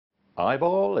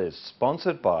Highball is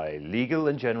sponsored by Legal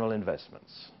and General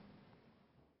Investments.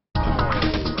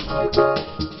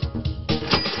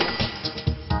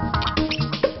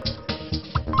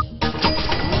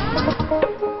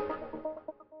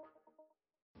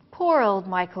 Poor old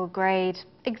Michael Grade,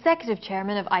 executive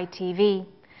chairman of ITV.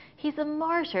 He's a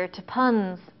martyr to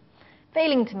puns.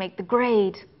 Failing to make the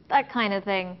grade, that kind of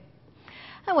thing.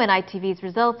 And when ITV's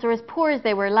results are as poor as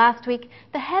they were last week,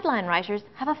 the headline writers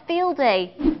have a field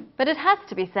day. But it has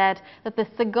to be said that the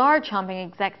cigar-chomping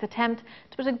exec's attempt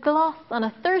to put a gloss on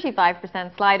a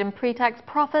 35% slide in pre-tax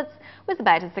profits was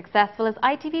about as successful as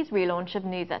ITV's relaunch of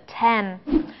News at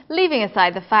 10. Leaving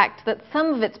aside the fact that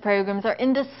some of its programmes are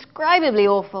indescribably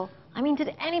awful. I mean,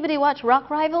 did anybody watch Rock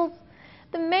Rivals?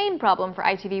 The main problem for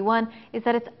ITV1 is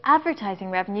that its advertising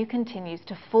revenue continues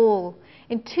to fall.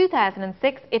 In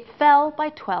 2006, it fell by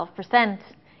 12%.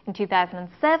 In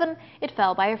 2007, it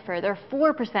fell by a further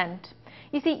 4%.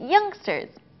 You see, youngsters,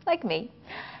 like me,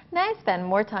 now spend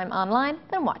more time online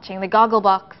than watching the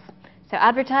Gogglebox. So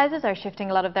advertisers are shifting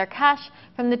a lot of their cash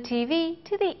from the TV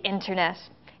to the internet.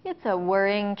 It's a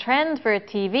worrying trend for a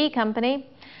TV company.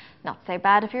 Not so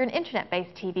bad if you're an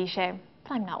internet-based TV show.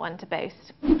 I'm not one to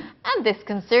boast. And this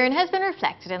concern has been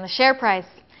reflected in the share price.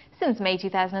 Since May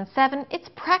 2007, it's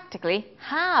practically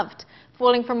halved,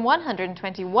 falling from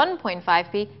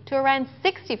 121.5p to around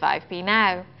 65p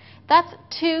now. That's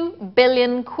 2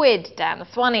 billion quid down the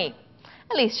swanny.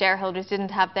 At least shareholders didn't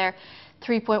have their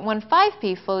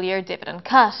 3.15p full-year dividend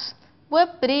cut.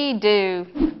 Whoopity-doo.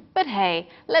 But hey,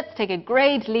 let's take a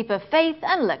great leap of faith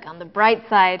and look on the bright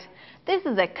side. This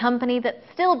is a company that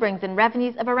still brings in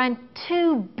revenues of around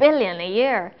 2 billion a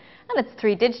year. And its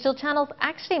 3 digital channels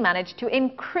actually managed to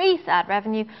increase ad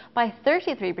revenue by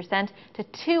 33% to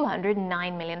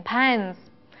 £209 million.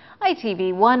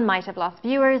 ITV1 might have lost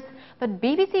viewers, but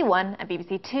BBC One and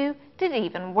BBC Two did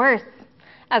even worse.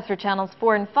 As for channels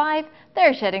 4 and 5,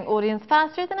 they're shedding audience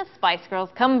faster than a Spice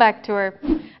Girls comeback tour.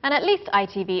 And at least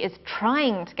ITV is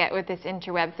trying to get with this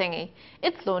interweb thingy.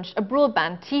 It's launched a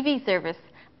broadband TV service,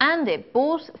 and it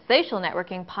bought social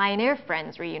networking pioneer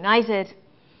Friends Reunited.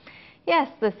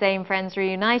 Yes, the same Friends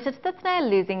Reunited that's now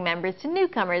losing members to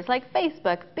newcomers like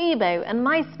Facebook, Bebo and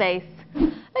MySpace.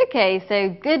 Okay, so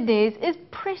good news is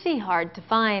pretty hard to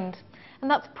find. And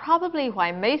that's probably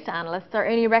why most analysts are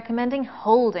only recommending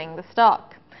holding the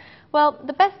stock. Well,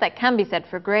 the best that can be said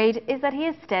for Grade is that he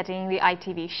is steadying the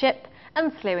ITV ship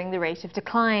and slowing the rate of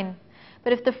decline.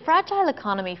 But if the fragile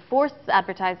economy forces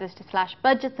advertisers to slash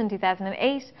budgets in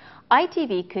 2008,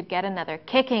 ITV could get another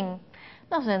kicking.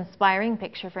 Not an inspiring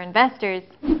picture for investors.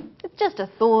 It's just a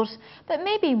thought that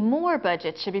maybe more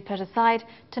budget should be put aside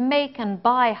to make and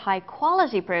buy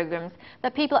high-quality programmes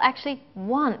that people actually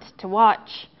want to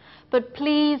watch. But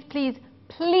please, please,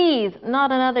 please,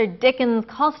 not another Dickens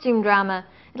costume drama.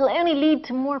 It'll only lead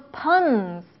to more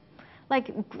puns.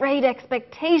 Like Great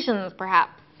Expectations,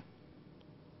 perhaps.